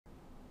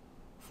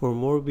For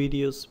more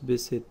videos,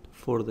 visit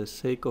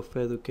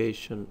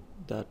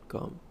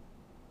forthesakeofeducation.com.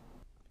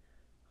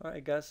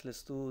 Alright guys,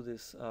 let's do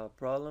this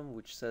problem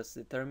which says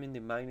determine the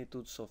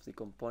magnitudes of the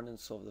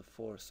components of the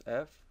force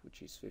F,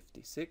 which is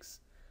 56,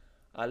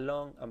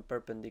 along and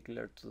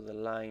perpendicular to the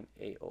line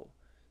AO.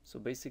 So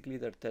basically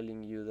they're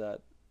telling you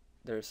that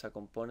there's a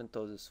component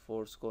of this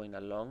force going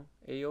along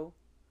AO,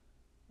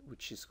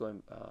 which is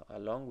going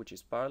along, which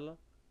is parallel,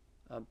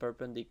 and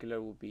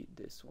perpendicular will be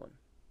this one,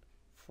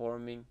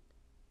 forming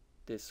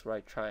this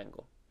right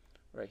triangle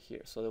right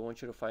here. So they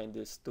want you to find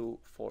these two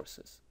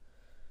forces.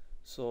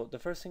 So the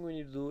first thing we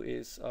need to do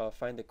is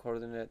find the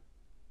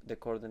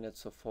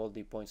coordinates of all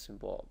the points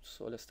involved.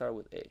 So let's start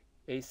with A.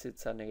 A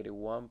sits at negative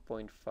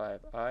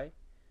 1.5i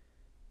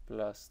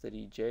plus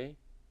 3j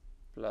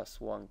plus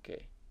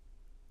 1k.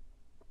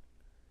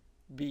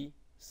 B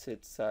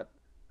sits at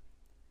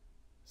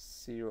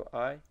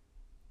 0i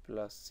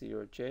plus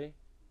 0j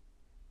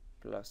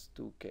plus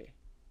 2k.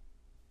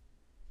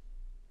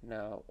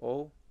 Now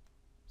O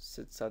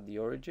sits at the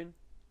origin,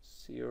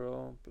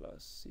 0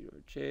 plus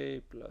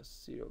 0j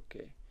plus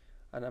 0k.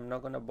 And I'm not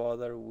going to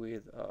bother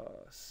with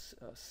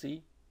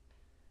C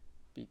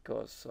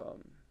because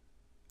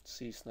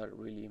C is not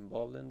really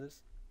involved in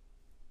this.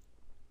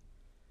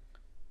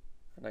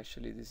 And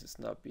actually this is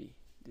not B,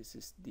 this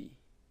is D.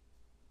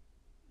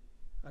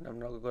 And I'm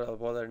not going to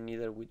bother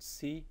neither with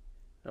C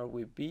nor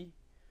with B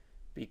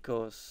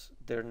because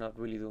they're not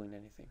really doing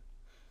anything.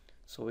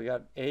 So we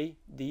got A,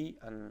 D,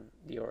 and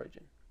the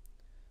origin.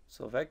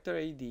 So vector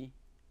AD,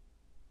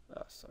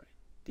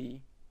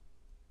 D,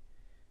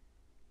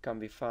 can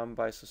be found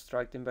by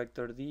subtracting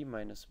vector D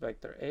minus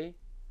vector A,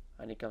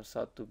 and it comes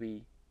out to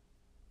be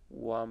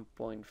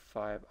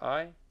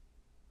 1.5i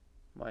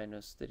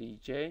minus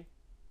 3j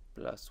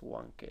plus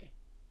 1k.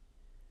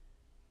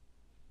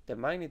 The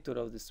magnitude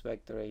of this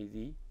vector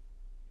AD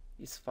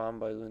is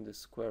found by doing the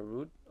square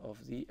root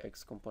of the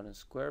x component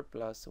square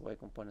plus the y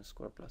component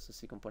square plus the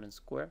z component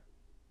square.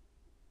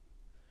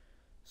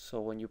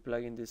 So when you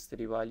plug in these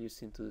three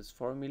values into this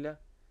formula,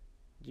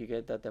 you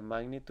get that the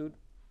magnitude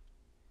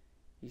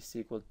is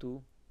equal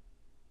to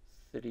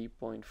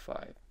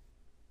 3.5.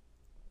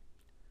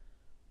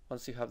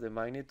 Once you have the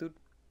magnitude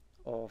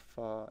of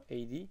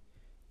AD,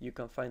 you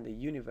can find the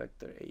unit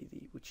vector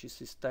AD, which is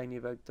this tiny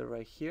vector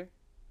right here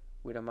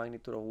with a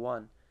magnitude of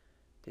 1.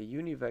 The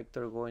unit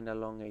vector going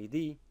along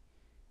AD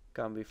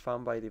can be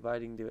found by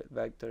dividing the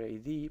vector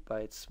AD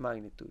by its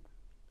magnitude.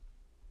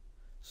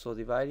 So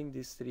dividing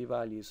these three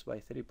values by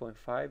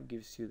 3.5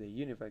 gives you the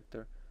unit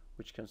vector,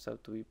 which comes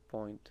out to be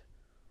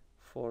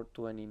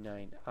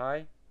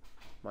 0.429i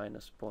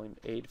minus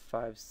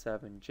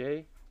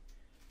 0.857j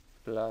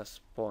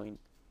plus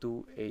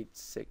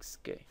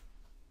 0.286k.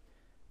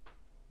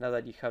 Now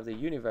that you have the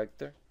unit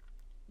vector,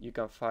 you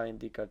can find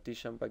the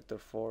Cartesian vector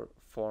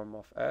form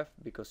of F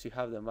because you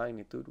have the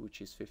magnitude,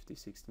 which is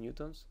 56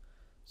 newtons.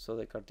 So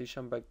the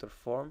Cartesian vector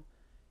form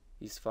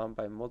is found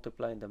by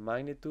multiplying the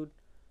magnitude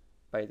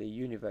by the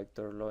unit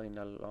vector going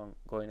along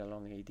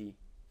AD.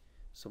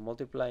 So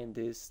multiplying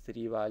these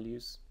three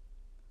values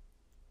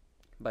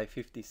by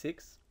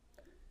 56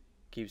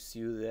 gives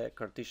you the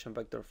Cartesian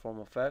vector form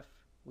of F,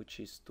 which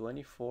is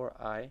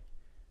 24i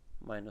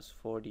minus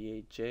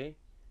 48j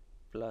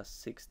plus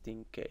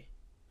 16k.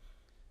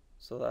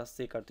 So that's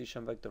the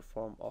Cartesian vector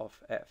form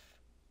of F.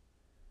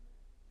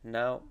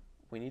 Now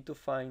we need to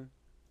find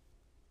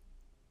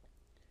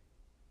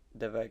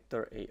the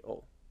vector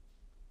AO.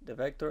 The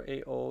vector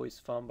AO is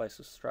found by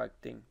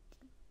subtracting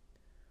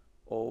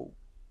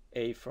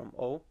A from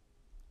O.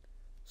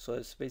 So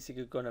it's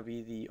basically going to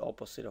be the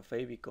opposite of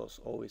A because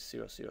O is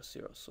 0, 0,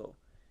 0. So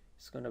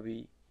it's going to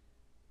be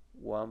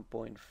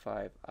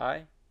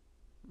 1.5i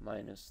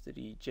minus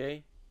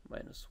 3j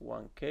minus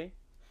 1k.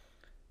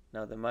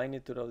 Now the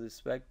magnitude of this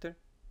vector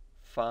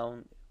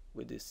found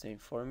with the same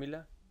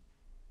formula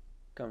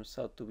comes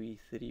out to be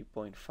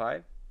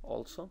 3.5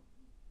 also.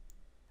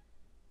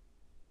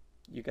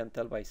 You can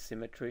tell by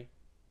symmetry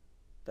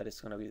that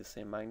it's going to be the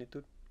same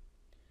magnitude.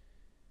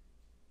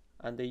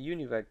 And the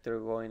unit vector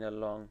going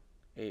along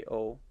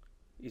AO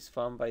is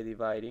found by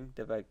dividing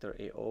the vector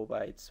AO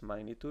by its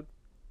magnitude.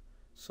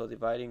 So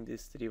dividing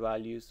these three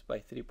values by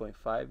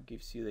 3.5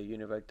 gives you the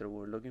unit vector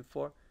we're looking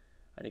for,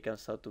 and it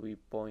comes out to be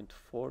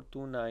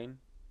 0.429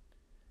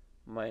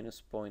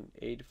 minus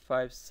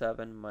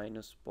 0.857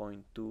 minus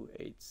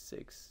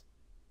 0.286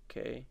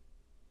 k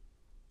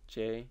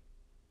j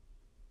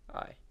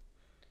I.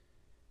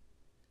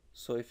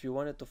 So if you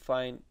wanted to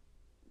find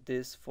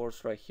this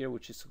force right here,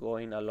 which is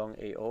going along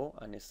AO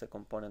and it's the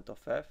component of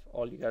F,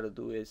 all you got to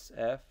do is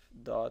F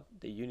dot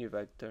the unit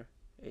vector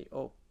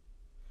AO.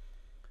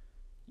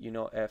 You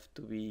know F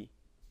to be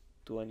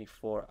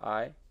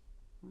 24i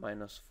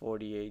minus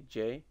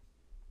 48j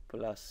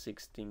plus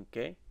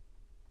 16k,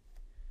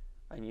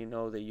 and you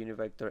know the unit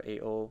vector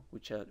AO,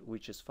 which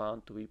is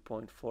found to be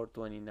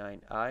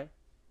 0.429i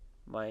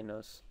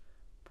minus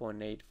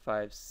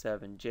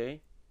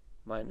 0.857j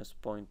minus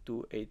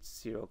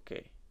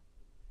 0.280k.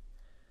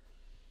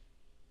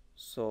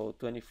 So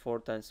 24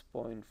 times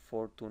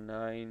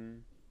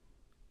 0.429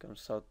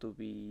 comes out to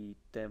be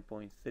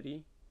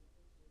 10.3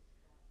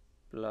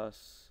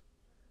 plus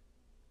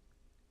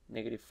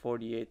negative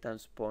 48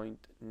 times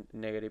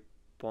negative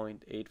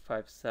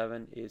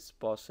 0.857 is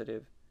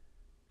positive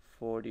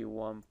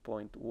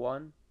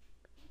 41.1,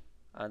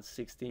 and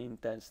 16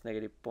 times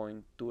negative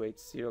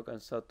 0.280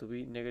 comes out to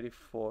be negative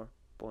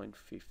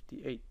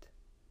 4.58.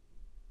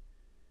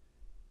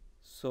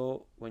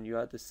 So when you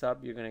add this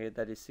up, you're going to get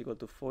that is equal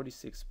to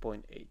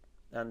 46.8,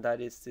 and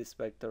that is this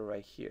vector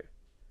right here.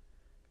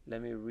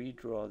 Let me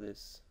redraw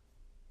this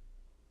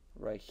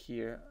right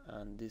here,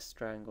 and this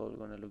triangle is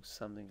going to look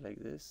something like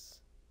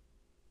this.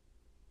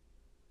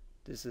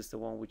 This is the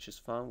one which is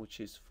found, which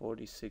is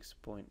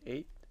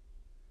 46.8.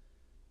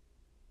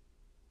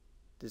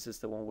 This is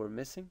the one we're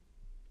missing.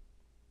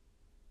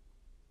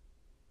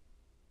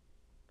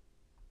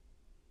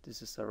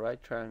 This is a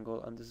right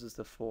triangle, and this is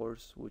the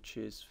force, which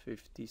is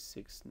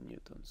 56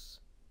 newtons.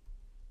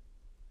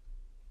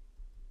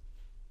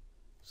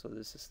 So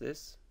this is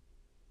this.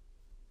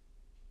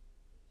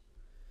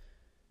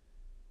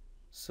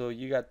 So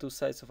you got two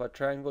sides of a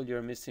triangle,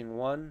 you're missing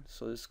one,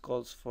 so this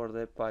calls for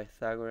the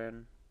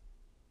Pythagorean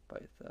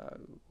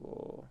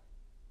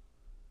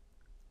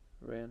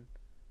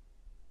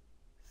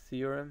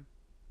theorem,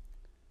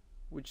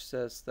 which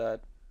says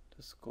that,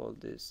 let's call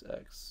this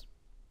x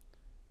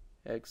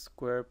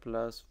squared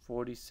plus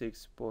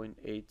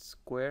 46.8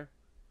 squared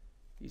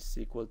is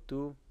equal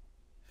to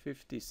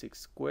 56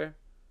 squared.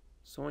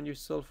 So when you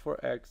solve for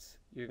x,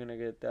 you're gonna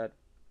get that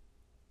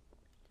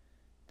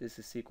this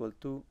is equal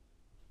to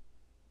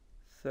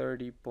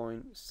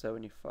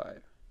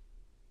 30.75.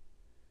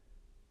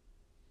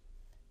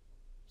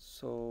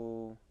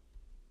 So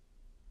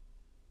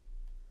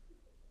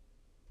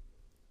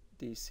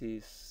this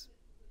is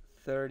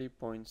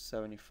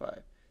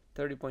 30.75.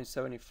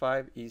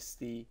 30.75 is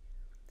the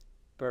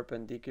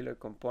perpendicular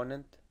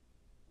component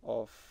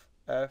of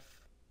F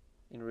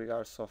in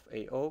regards of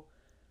AO,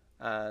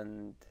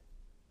 and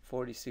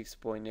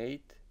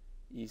 46.8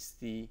 is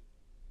the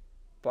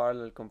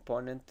parallel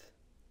component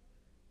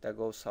that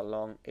goes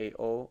along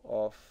AO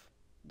of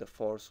the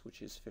force,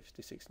 which is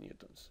 56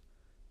 newtons.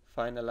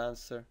 Final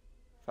answer,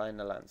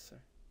 final answer.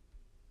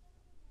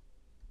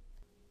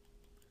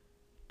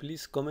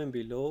 Please comment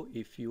below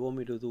if you want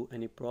me to do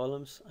any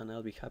problems, and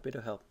I'll be happy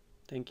to help.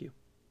 Thank you.